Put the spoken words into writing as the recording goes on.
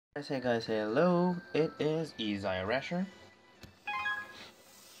Hey guys, hello, it is Isaiah Rasher,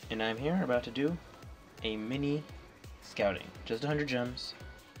 and I'm here about to do a mini scouting. Just 100 gems.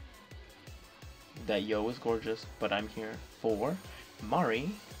 That yo is gorgeous, but I'm here for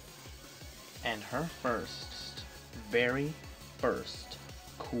Mari and her very first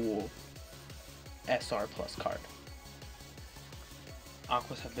cool SR Plus card.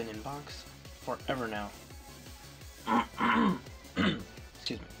 Aquas have been in box forever now.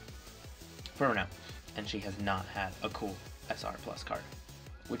 Excuse me. Forever now. And she has not had a cool SR Plus card,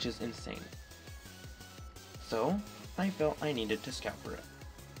 which is insane. So, I felt I needed to scout for it.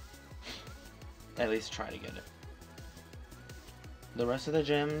 At least try to get it. The rest of the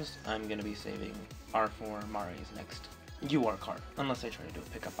gems, I'm going to be saving are for Mari's next UR card, unless I try to do a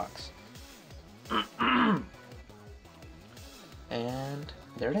pickup box. And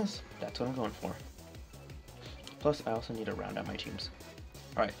there it is. That's what I'm going for. Plus, I also need to round out my teams.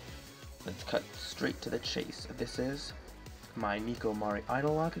 Alright, let's cut straight to the chase. This is my Nico Mari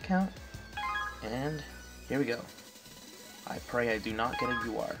Idolocke account, and here we go. I pray I do not get a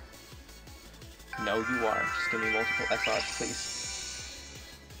UR. No UR. Just give me multiple SRs, please.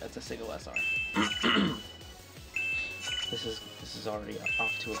 That's a single SR. This is already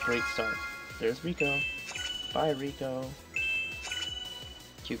off to a great start. There's Rico. Bye, Rico.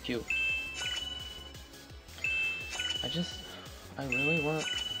 QQ. I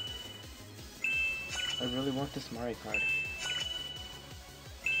really want this Mari card.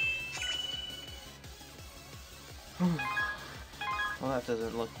 Well, that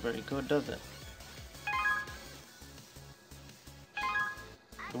doesn't look very good, does it?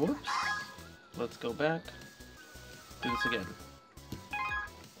 Whoops. Let's go back. Do this again.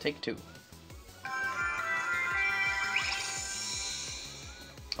 Take two.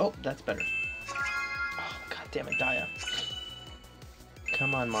 Oh, that's better. Oh, god damn it, Daya.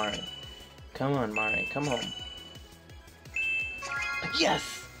 Come on, Mari. Come on, Mari. Come home.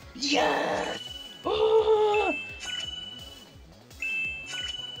 Yes! Yes! Oh!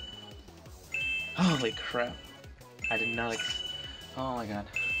 Holy crap. I did not oh my god.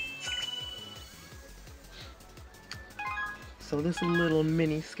 So this little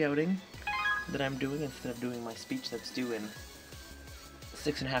mini scouting that I'm doing instead of doing my speech that's due in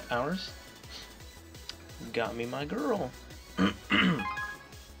 6.5 hours got me my girl.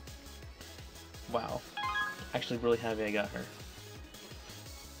 Wow. Actually really happy I got her.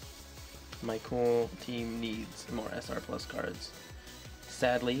 My cool team needs more SR Plus cards.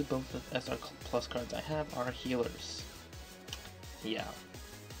 Sadly, both the SR Plus cards I have are healers. Yeah.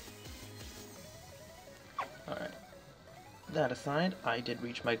 Alright. That aside, I did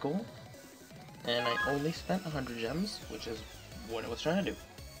reach my goal, and I only spent 100 gems, which is what I was trying to do.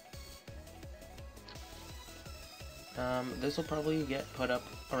 This will probably get put up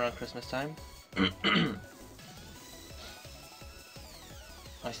around Christmas time.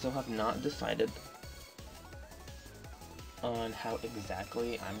 I still have not decided on how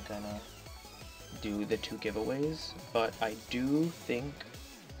exactly I'm gonna do the 2 giveaways, but I do think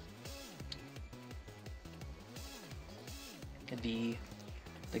the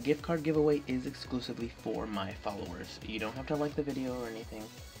gift card giveaway is exclusively for my followers. You don't have to like the video or anything,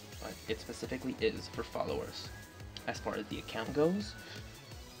 but it specifically is for followers. As far as the account goes,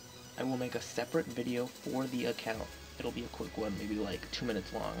 I will make a separate video for the account. It'll be a quick one, maybe like 2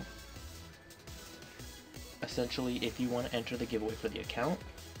 minutes long. Essentially, if you want to enter the giveaway for the account,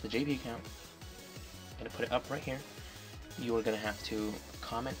 the JP account, I'm going to put it up right here, you are going to have to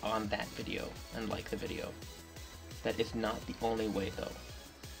comment on that video and like the video. That is not the only way though.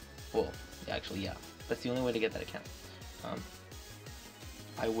 Well, actually yeah, that's the only way to get that account.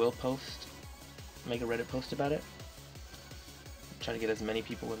 I will make a Reddit post about it, try to get as many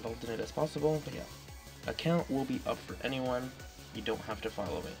people involved in it as possible, but yeah. Account will be up for anyone. You don't have to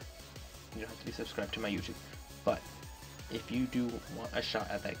follow me. You don't have to be subscribed to my YouTube. But if you do want a shot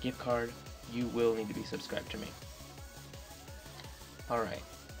at that gift card, you will need to be subscribed to me. Alright.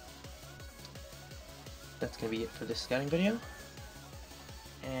 That's going to be it for this scouting video.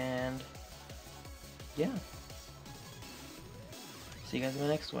 And yeah. See you guys in the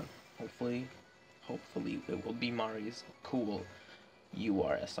next one. Hopefully it will be Mari's cool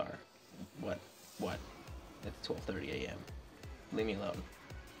URSR. What? It's 12:30 a.m. Leave me alone.